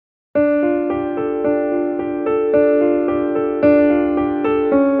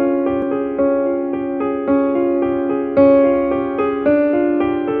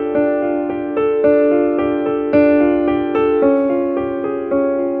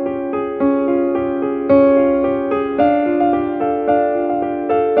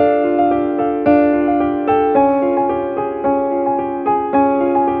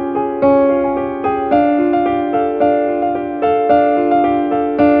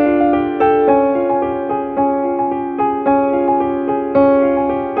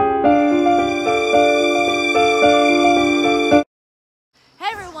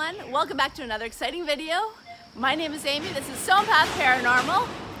back to another exciting video. My name is Amy, this is Stone Path Paranormal.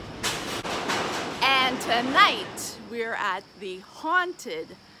 And tonight we're at the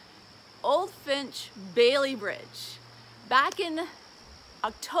haunted Old Finch Bailey Bridge. Back in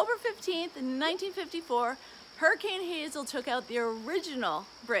October 15th, 1954, Hurricane Hazel took out the original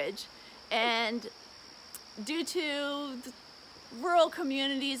bridge, and due to the rural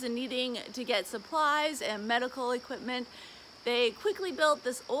communities and needing to get supplies and medical equipment, they quickly built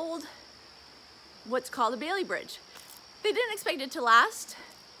this old, what's called a Bailey Bridge. They didn't expect it to last,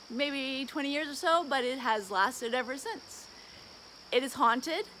 maybe 20 years or so, but it has lasted ever since. It is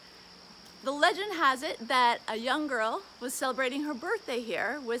haunted. The legend has it that a young girl was celebrating her birthday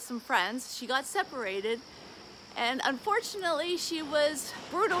here with some friends. She got separated, and unfortunately she was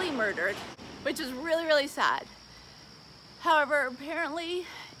brutally murdered, which is really, really sad. However, apparently,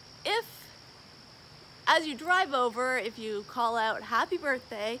 as you drive over, if you call out happy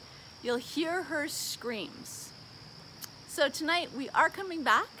birthday, you'll hear her screams. So tonight we are coming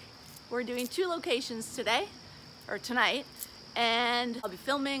back. We're doing 2 locations today, or tonight, and I'll be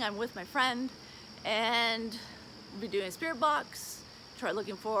filming. I'm with my friend, and we'll be doing a spirit box, try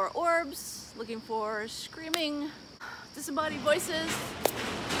looking for orbs, looking for screaming, disembodied voices.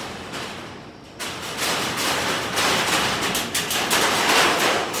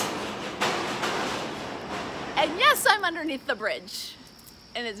 And yes, I'm underneath the bridge,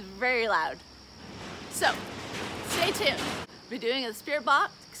 and it's very loud. So, stay tuned. We'll be doing a spirit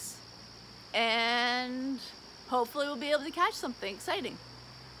box, and hopefully we'll be able to catch something exciting.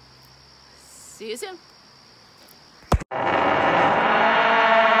 See you soon.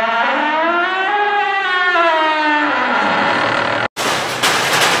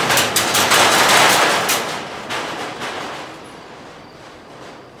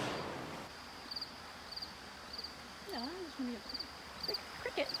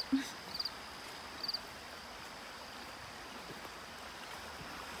 Cricket.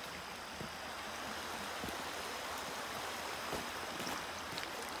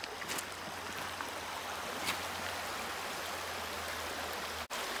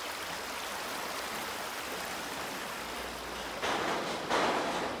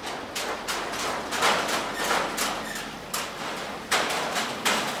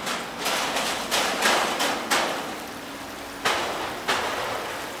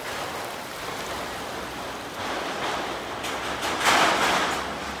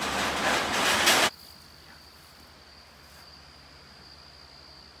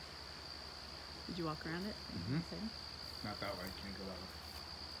 Did you walk around it? Mm-hmm. Not that way, can't go that way.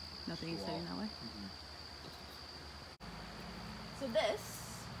 Nothing exciting that way? Mm-hmm. So this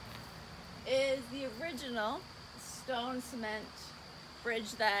is the original stone cement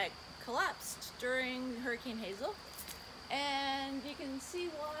bridge that collapsed during Hurricane Hazel. And you can see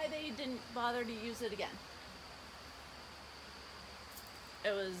why they didn't bother to use it again.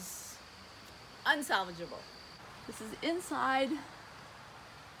 It was unsalvageable. This is inside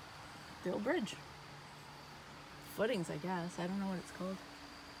the old bridge. Footings, I guess. I don't know what it's called.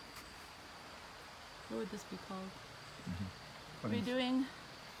 What would this be called? We'll be doing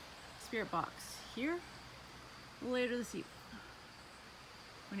spirit box here later this evening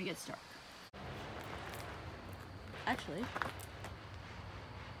when it gets dark. Actually,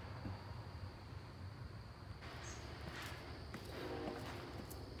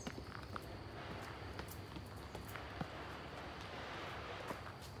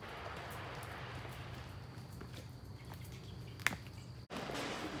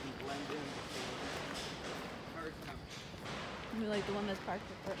 you like the one that's parked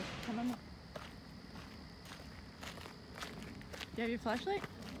before. Come on. Do you have your flashlight?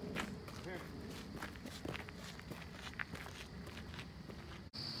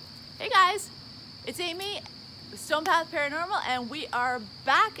 Hey guys, it's Amy with Stone Path Paranormal, and we are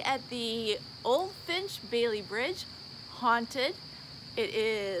back at the Old Finch Bailey Bridge, haunted. It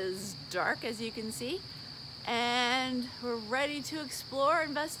is dark, as you can see, and we're ready to explore,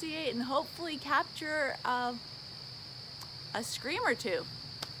 investigate, and hopefully capture a scream or two.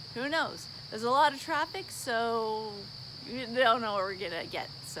 Who knows? There's a lot of traffic, so you don't know what we're gonna get.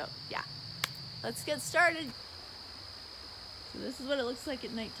 So yeah, let's get started. So this is what it looks like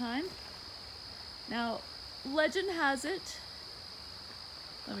at nighttime. Now, legend has it,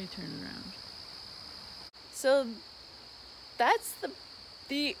 let me turn it around. So that's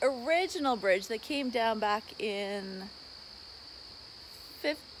the original bridge that came down back in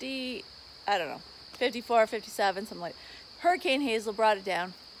 54, 57, something like that. Hurricane Hazel brought it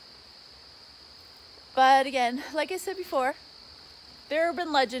down. But again, like I said before, the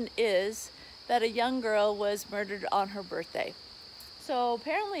urban legend is that a young girl was murdered on her birthday. So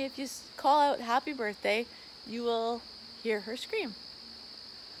apparently if you call out happy birthday, you will hear her scream.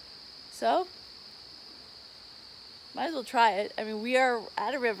 So, might as well try it. I mean, we are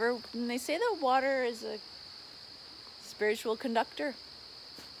at a river, and they say that water is a spiritual conductor.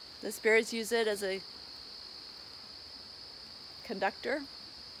 The spirits use it as a conductor,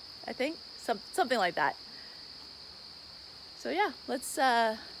 I think. Something like that. So yeah, let's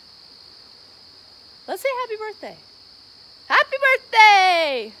say happy birthday. Happy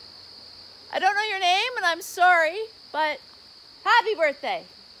birthday! I don't know your name, and I'm sorry, but happy birthday.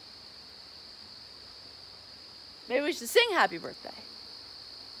 Maybe we should sing happy birthday.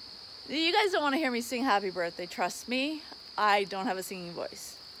 You guys don't want to hear me sing happy birthday. Trust me, I don't have a singing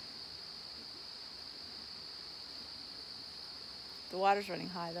voice. The water's running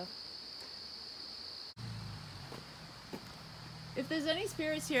high though. If there's any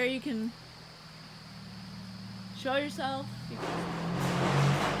spirits here, you can show yourself.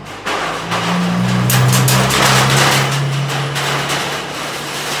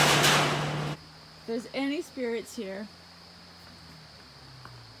 If there's any spirits here,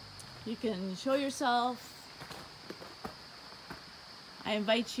 you can show yourself. I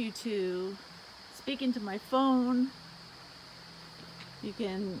invite you to speak into my phone.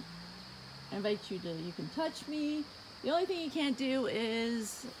 I invite you to, you can touch me. The only thing you can't do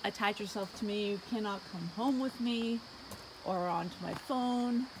is attach yourself to me. You cannot come home with me or onto my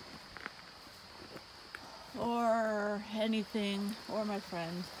phone or anything, or my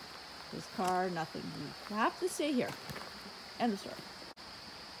friend, his car, nothing. You have to stay here. End of story.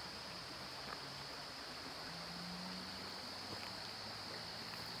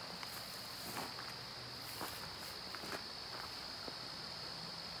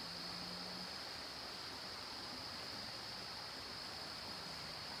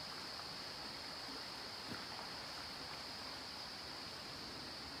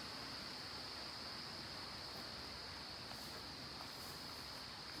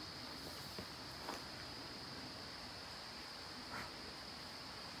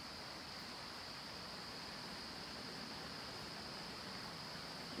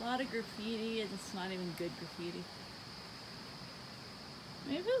 A lot of graffiti, and it's not even good graffiti.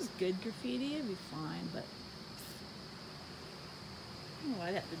 Maybe if it was good graffiti, it'd be fine, but I don't know why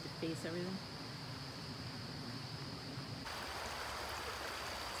I'd have to deface everything.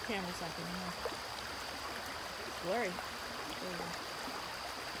 This camera's not good enough. It's blurry.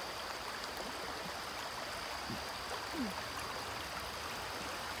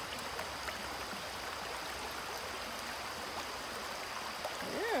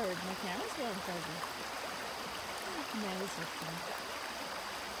 Weird, my camera's going crazy. No, this is fun.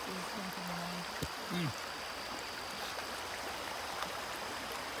 This is something wrong.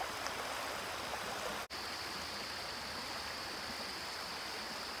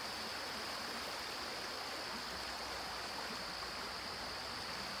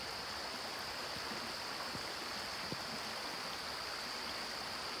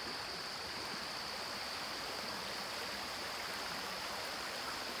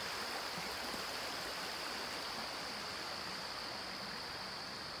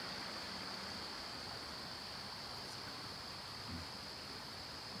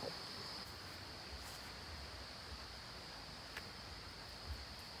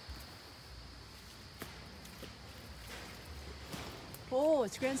 Oh,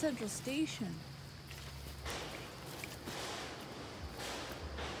 it's Grand Central Station.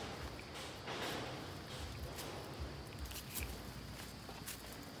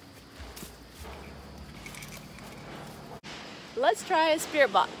 Let's try a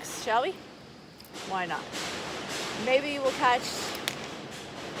spirit box, shall we? Why not? Maybe we'll catch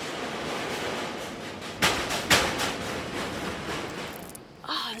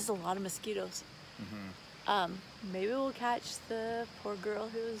there's a lot of mosquitoes. Maybe we'll catch the poor girl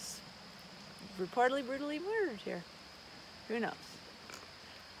who was reportedly brutally murdered here. Who knows?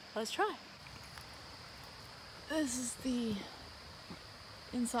 Let's try. This is the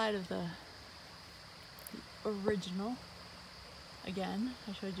inside of the original. Again,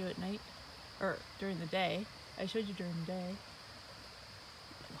 I showed you at night, or during the day. I showed you during the day.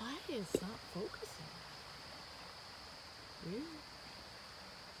 Why is it not focusing? Weird.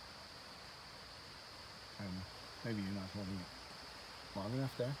 Maybe you're not holding it long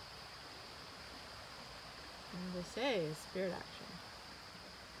enough there. And they say it's spirit action.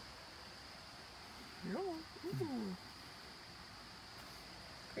 No. Ooh.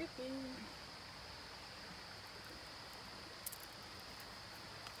 Creepy.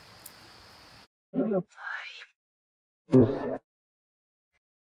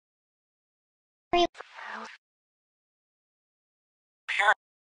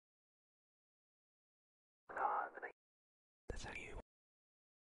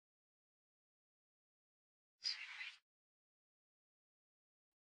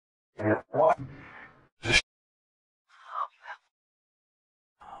 On.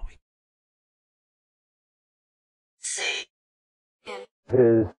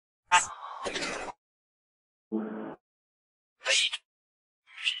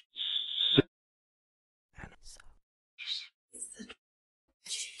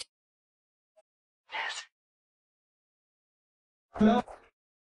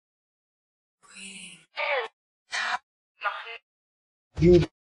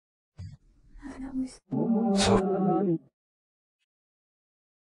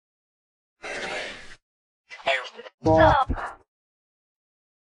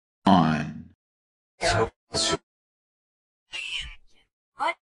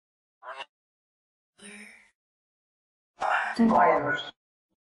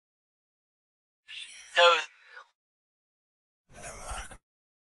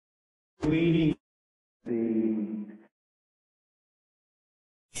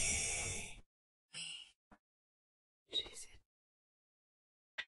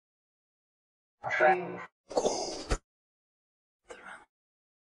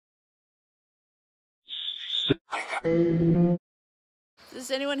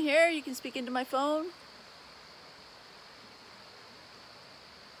 Is anyone here? You can speak into my phone.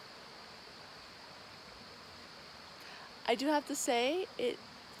 I do have to say, it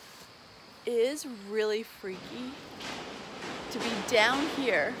is really freaky to be down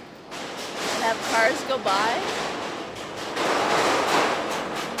here and have cars go by.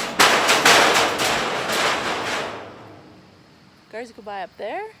 Cars go by up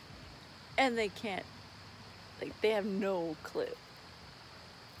there and they can't, like, they have no clue.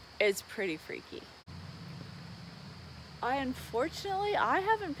 It's pretty freaky. Unfortunately, I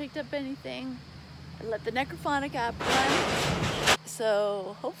haven't picked up anything. I let the necrophonic app run,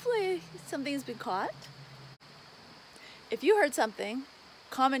 so hopefully something's been caught. If you heard something,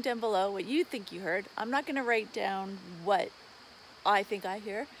 comment down below what you think you heard. I'm not gonna write down what I think I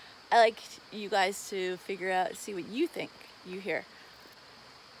hear. I like you guys to figure out, see what you think you hear.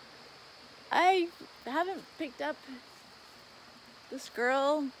 I haven't picked up this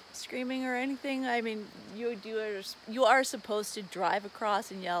girl screaming or anything. I mean, you are supposed to drive across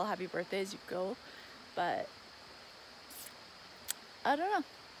and yell happy birthday as you go, but I don't know.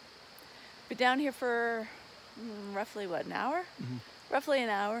 Been down here for roughly what, an hour? Mm-hmm. Roughly an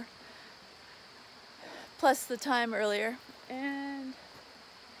hour, plus the time earlier, and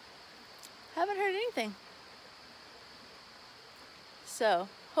haven't heard anything. So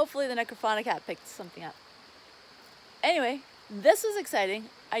hopefully the necrophonic app picked something up. Anyway, this was exciting.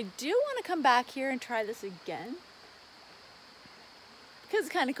 I do want to come back here and try this again because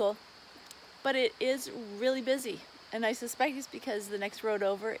it's kind of cool, but it is really busy, and I suspect it's because the next road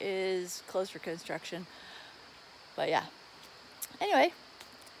over is closed for construction. But yeah, anyway,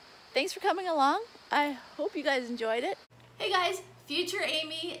 thanks for coming along. I hope you guys enjoyed it. Hey guys, Future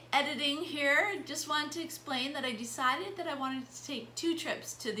Amy editing here. Just wanted to explain that I decided that I wanted to take 2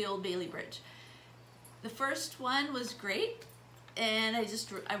 trips to the Old Bailey Bridge. The first one was great, and I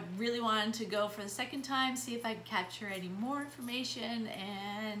really wanted to go for the second time, see if I could capture any more information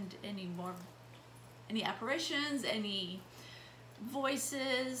and any apparitions, any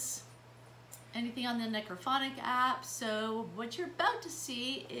voices, anything on the necrophonic app. So what you're about to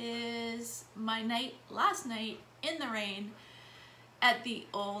see is my last night in the rain at the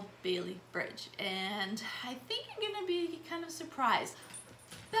Old Bailey Bridge, and I think you're gonna be kind of surprised.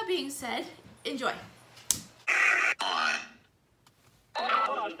 That being said, enjoy.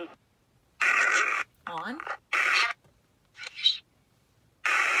 On?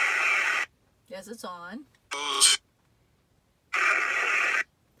 Yes, it's on.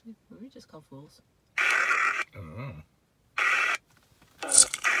 Were we just called fools? Oh.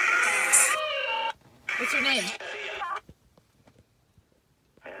 What's your name?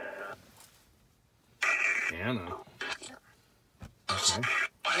 Anna. Okay.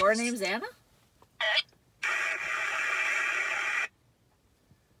 Your name's Anna?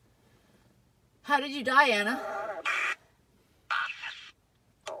 How did you die, Anna?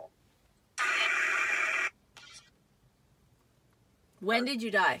 When did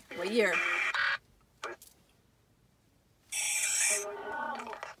you die? What year?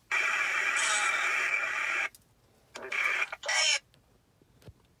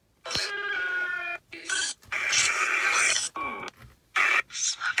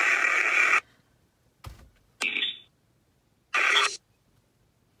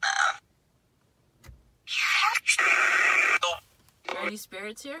 Any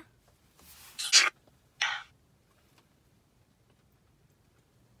spirits here?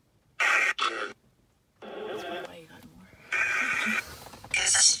 Oh, you got more.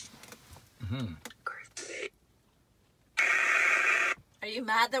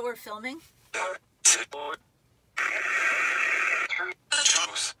 mad that we're filming? Did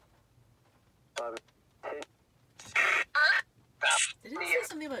it say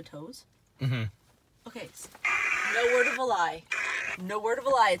something about toes? Mm-hmm. Okay, no word of a lie. No word of a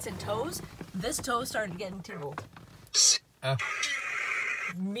lie. It said toes. This toe started getting tingled. Oh,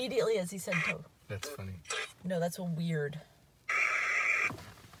 Immediately as he said toe. that's funny. No, that's weird.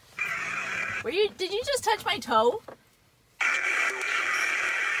 Did you just touch my toe?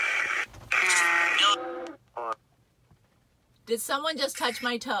 Did someone just touch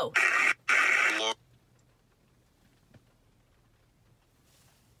my toe? What?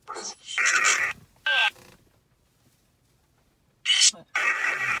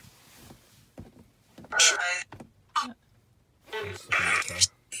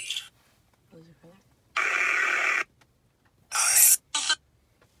 Those are color.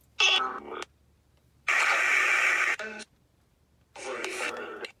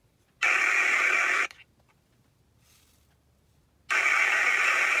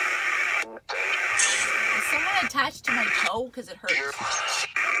 Is someone attached to my toe? Because it hurts.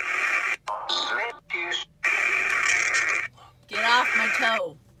 Get off my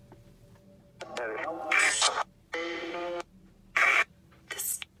toe.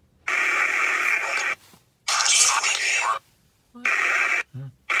 What? Hmm.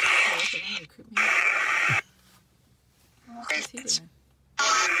 Oh, look at him, you creep me out. What's he doing?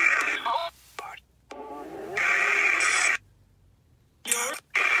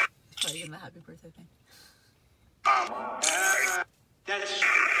 He's probably giving him a happy birthday thing.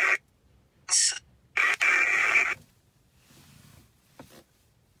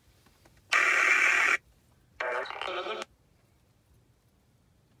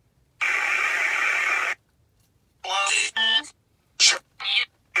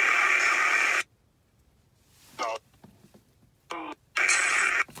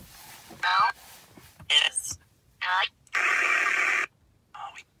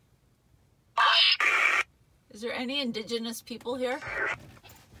 Is there any indigenous people here?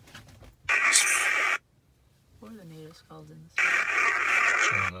 What are the natives called in this?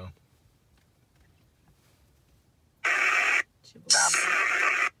 I don't know.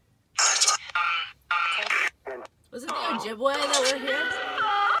 Was it the Ojibwe that were here?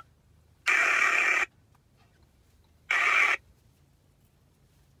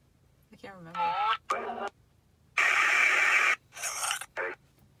 I can't remember. My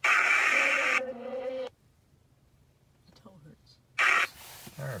toe hurts.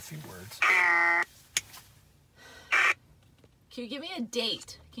 There are a few words. Can you give me a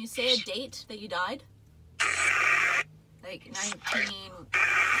date? Can you say a date that you died? Like 19 or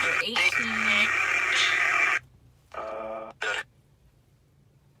 18?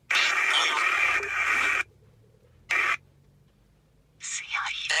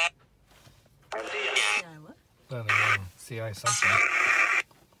 Yeah, what? I don't know. CI something.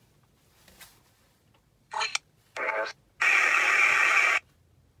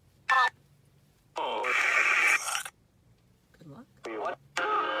 Good luck.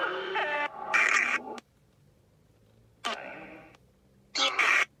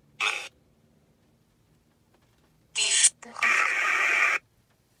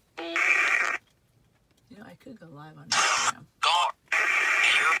 You know, I could go live on Instagram.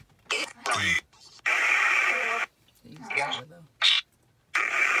 Use the camera, though.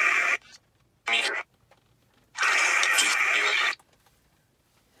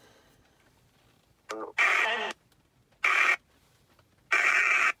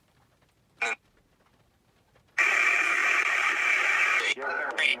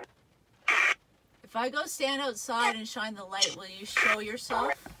 If I go stand outside and shine the light, will you show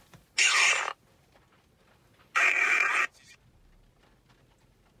yourself?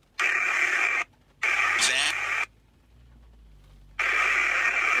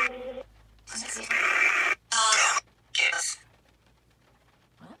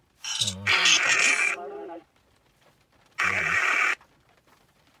 What?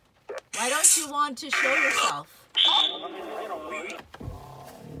 Why don't you want to show yourself?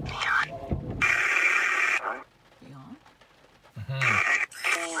 Beyond?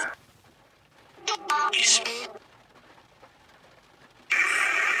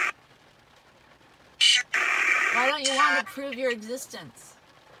 Why don't you want to prove your existence?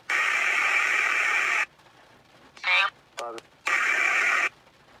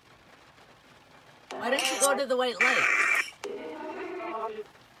 Why don't you go to the white light?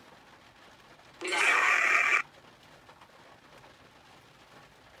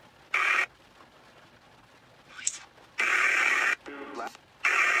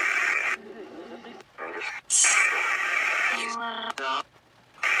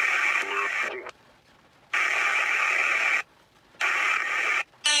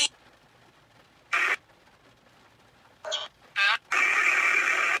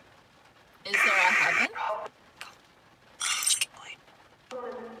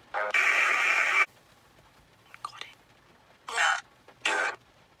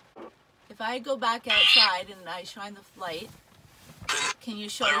 if I go back outside and I shine the light, can you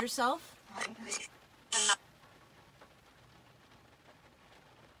show yourself? I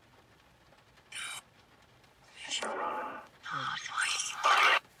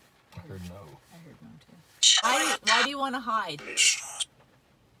heard no. I heard no too. Why do you want to hide?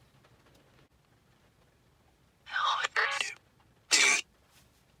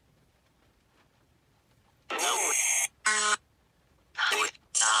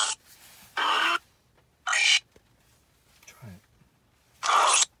 Try it.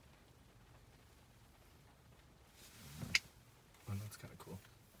 Oh, that's kind of cool.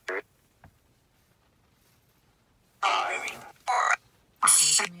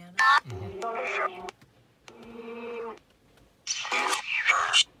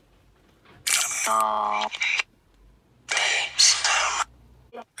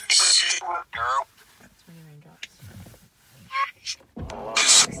 That's many raindrops.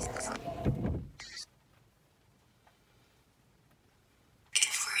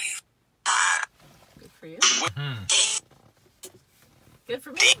 Good for you. Good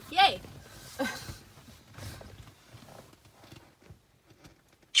for me. Yay.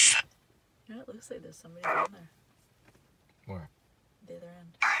 Yeah, it looks like there's somebody down there. Where? The other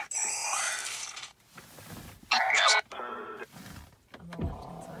end. On the left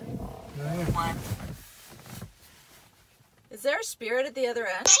hand side. Is there a spirit at the other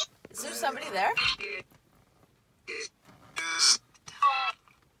end? Is there somebody there?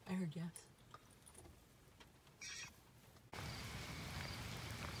 I heard yes.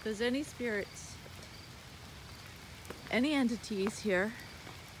 If there's any spirits, any entities here,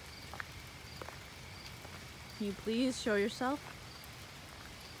 can you please show yourself?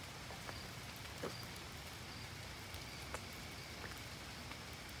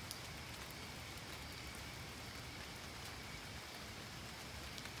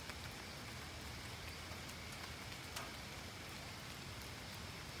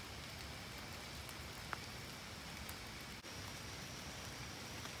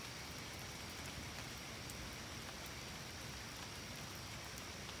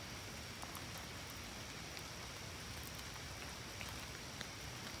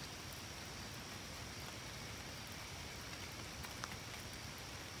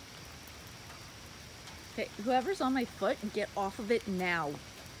 Okay, whoever's on my foot, get off of it now.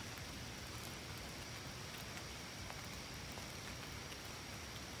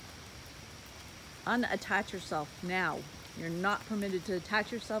 Unattach yourself now. You're not permitted to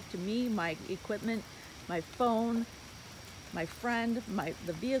attach yourself to me, my equipment, my phone, my friend,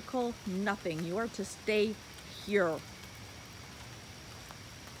 the vehicle, nothing. You are to stay here.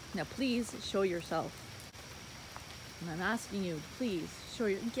 Now please show yourself. And I'm asking you, please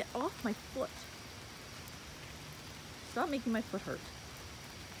get off my foot. Stop making my foot hurt.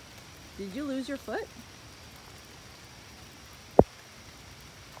 Did you lose your foot?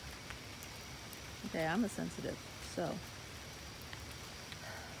 Okay, I'm a sensitive, so.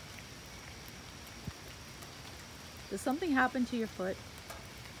 Does something happen to your foot?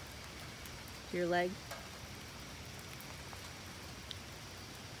 To your leg?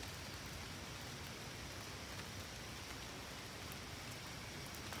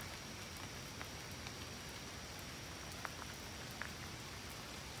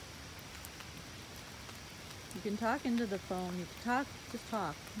 You can talk into the phone. You can talk, just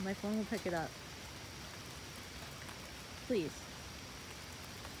talk. My phone will pick it up. Please.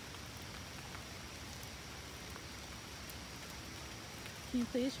 Can you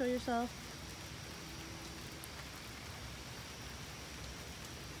please show yourself?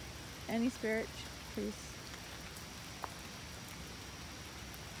 Any spirit, please.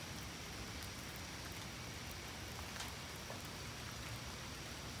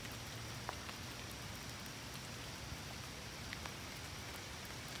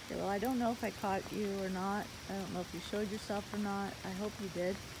 Okay, well, I don't know if I caught you or not. I don't know if you showed yourself or not. I hope you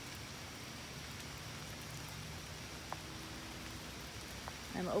did.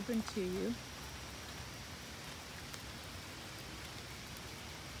 I'm open to you.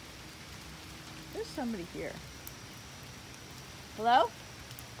 There's somebody here. Hello?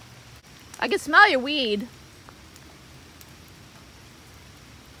 I can smell your weed.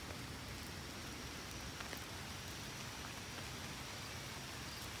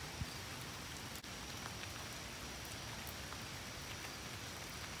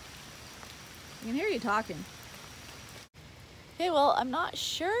 I can hear you talking. Okay, well, I'm not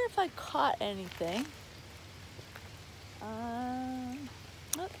sure if I caught anything. Oh,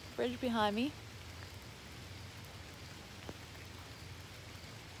 bridge behind me.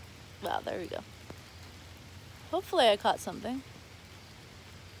 Wow, there we go. Hopefully I caught something.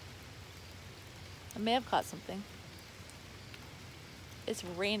 I may have caught something. It's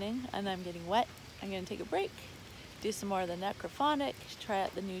raining and I'm getting wet. I'm gonna take a break, do some more of the necrophonic, try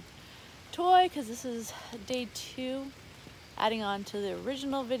out the new toy because this is day 2, adding on to the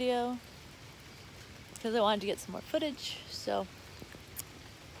original video because I wanted to get some more footage. So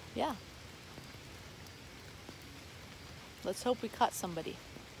yeah, let's hope we caught somebody.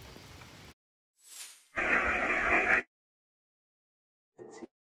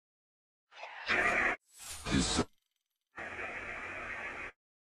 Yes, sir.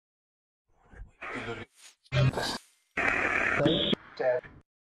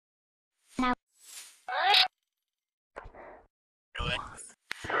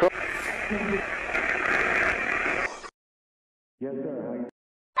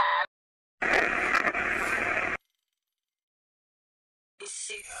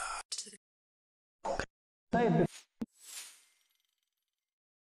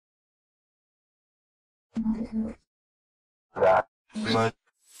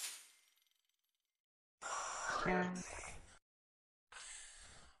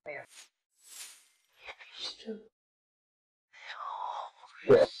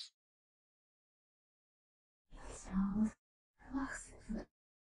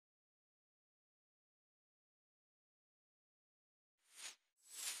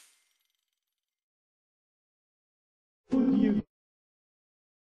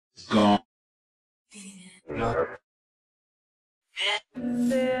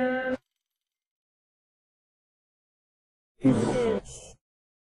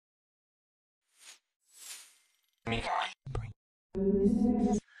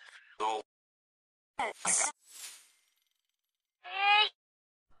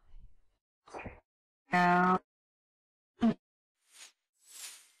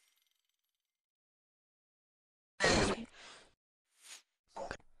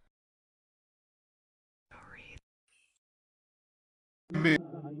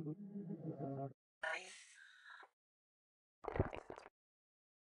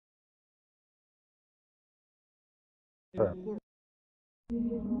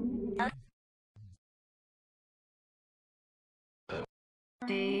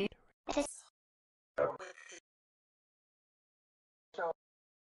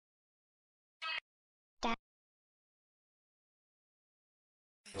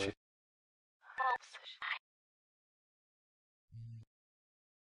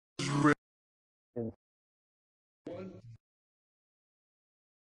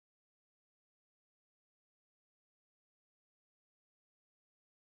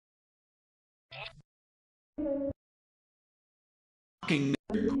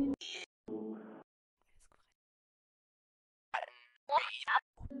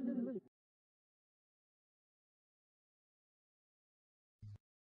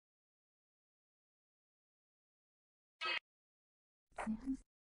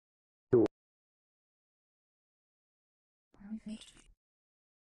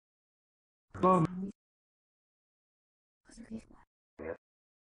 Gone.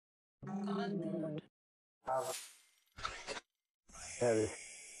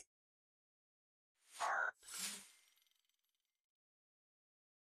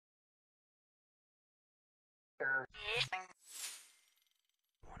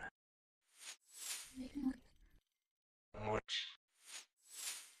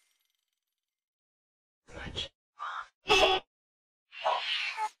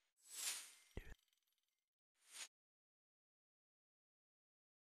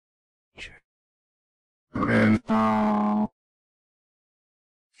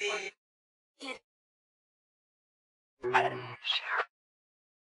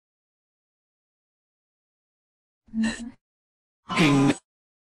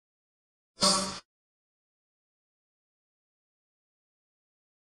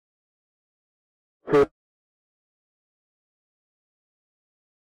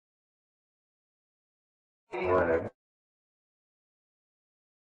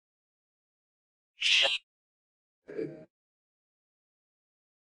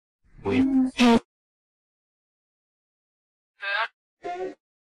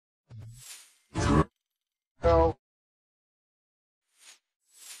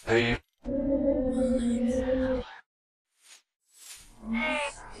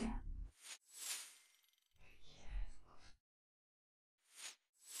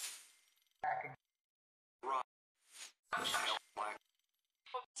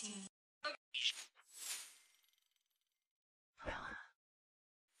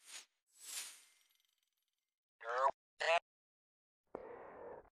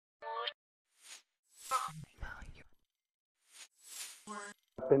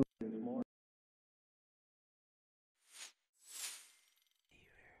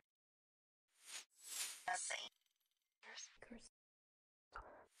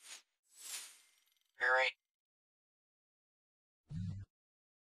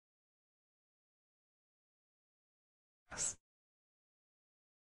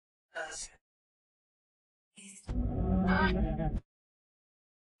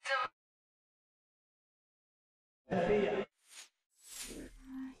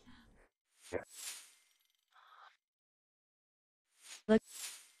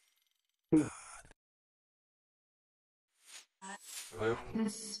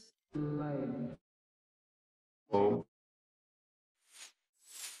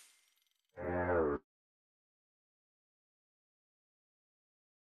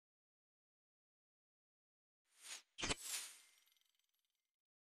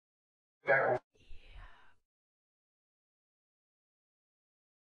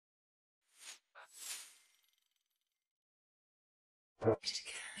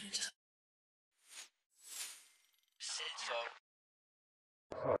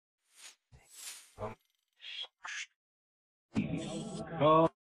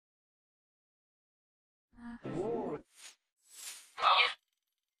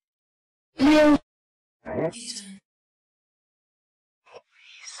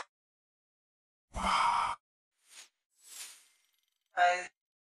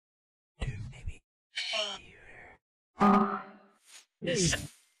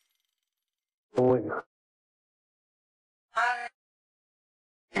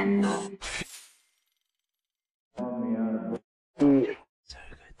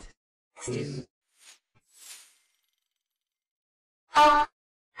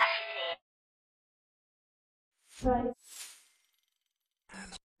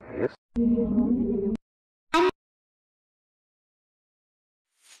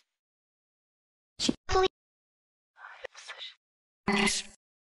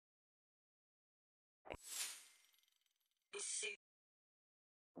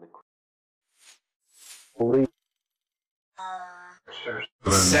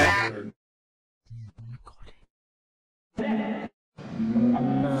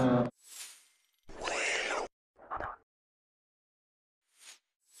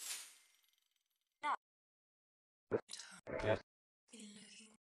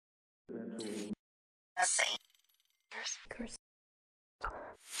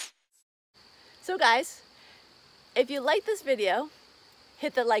 So guys, if you like this video,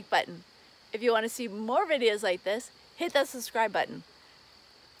 hit the like button. If you want to see more videos like this, hit that subscribe button.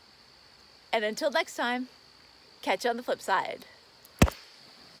 And until next time, catch you on the flip side.